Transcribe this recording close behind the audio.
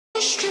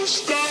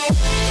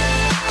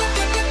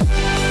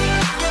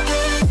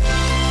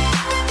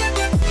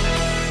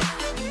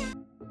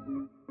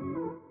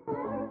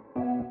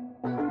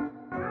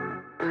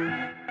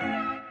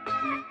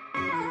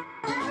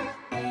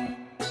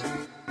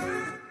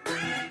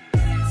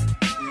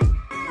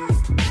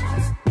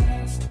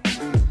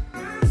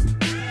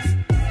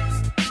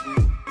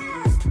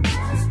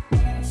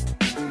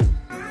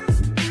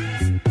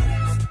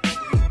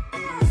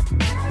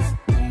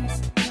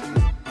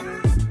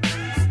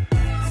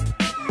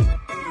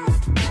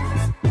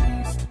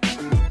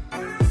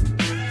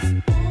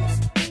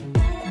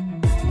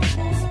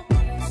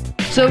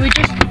So we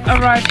just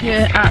arrived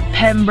here at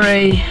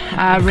Pembury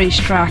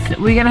racetrack.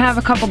 We're gonna have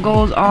a couple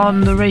goals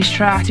on the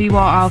racetrack, see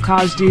what our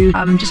cars do,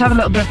 just have a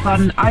little bit of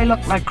fun. I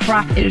look like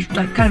crap. It is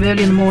like kind of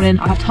early in the morning.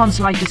 I have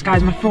tonsillitis,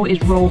 guys. My throat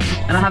is raw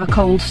and I have a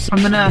cold. So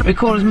I'm gonna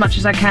record as much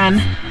as I can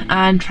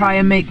and try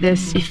and make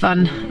this a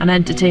fun and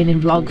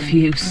entertaining vlog for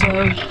you. So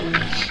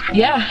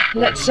yeah,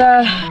 let's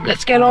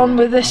get on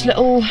with this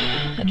little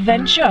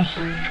adventure.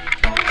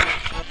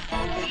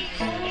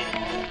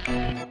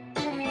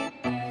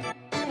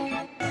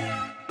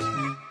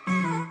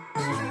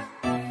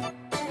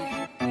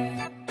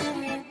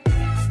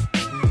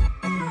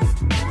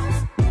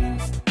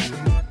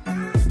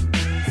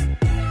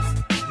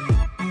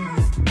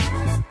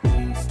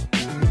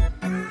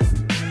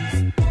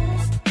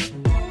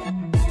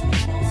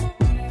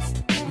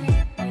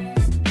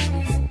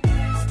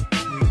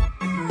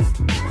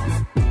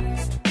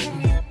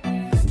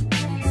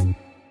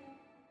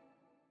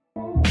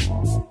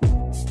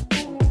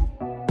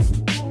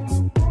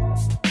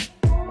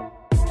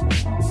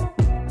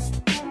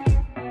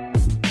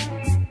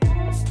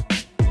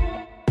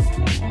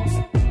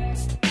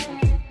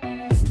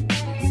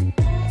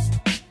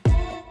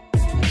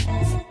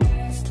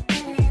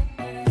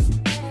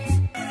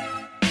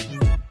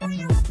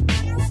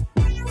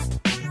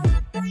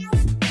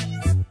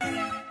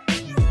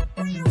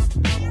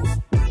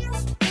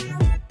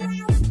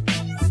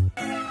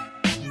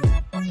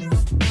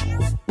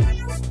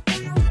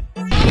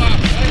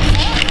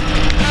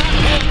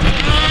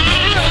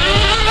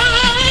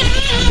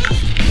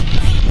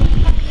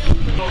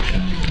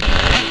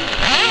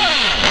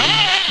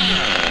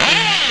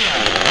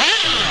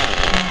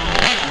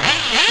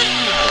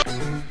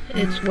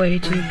 It's way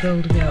too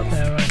cold to be out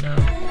there right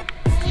now.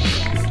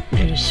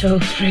 It is so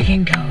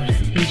freaking cold.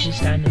 He's just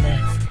standing there.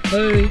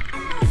 Hey!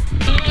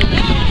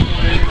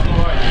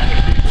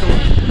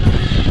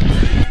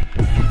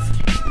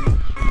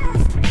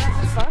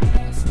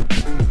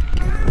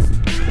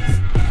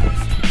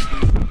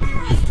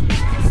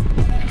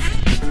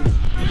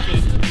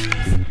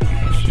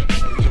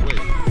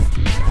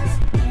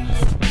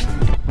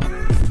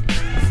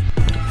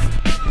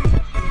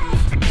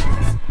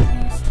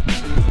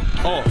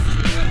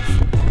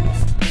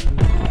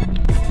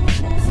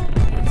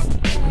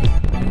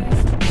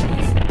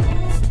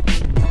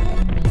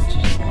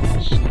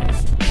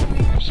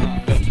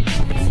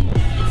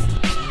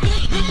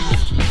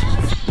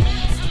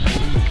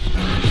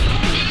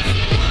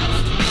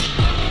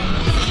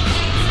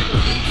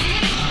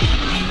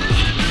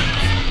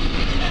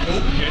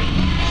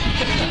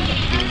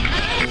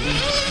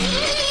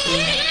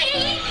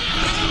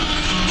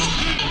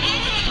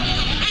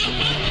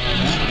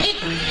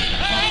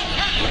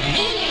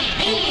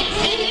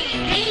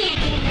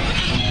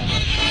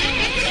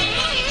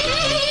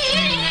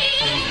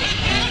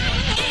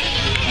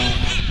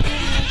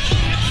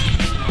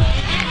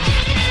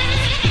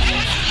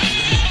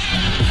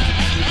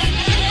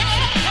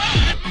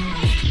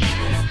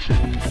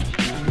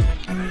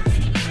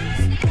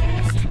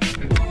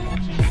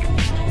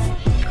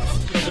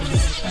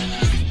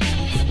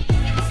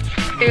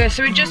 Yeah,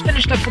 so we just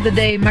finished up for the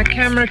day. My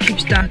camera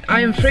keeps down.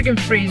 I am friggin'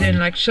 freezing,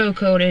 like so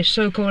cold. It's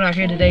so cold out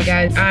here today,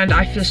 guys, and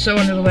I feel so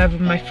under the weather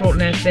with my throat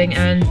and everything.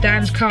 And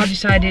Dan's car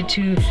decided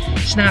to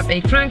snap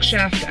a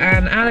crankshaft,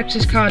 and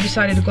Alex's car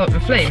decided to go up in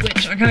flames,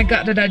 which I kind of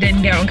gutted I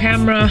didn't get on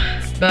camera,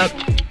 but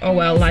oh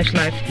well, life's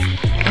life.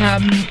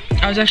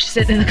 I was actually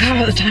sitting in the car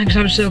at the time because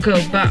I was so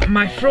cold, but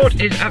my throat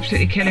is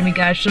absolutely killing me,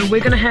 guys. So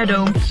we're gonna head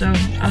home. So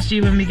I'll see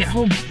you when we get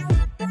home.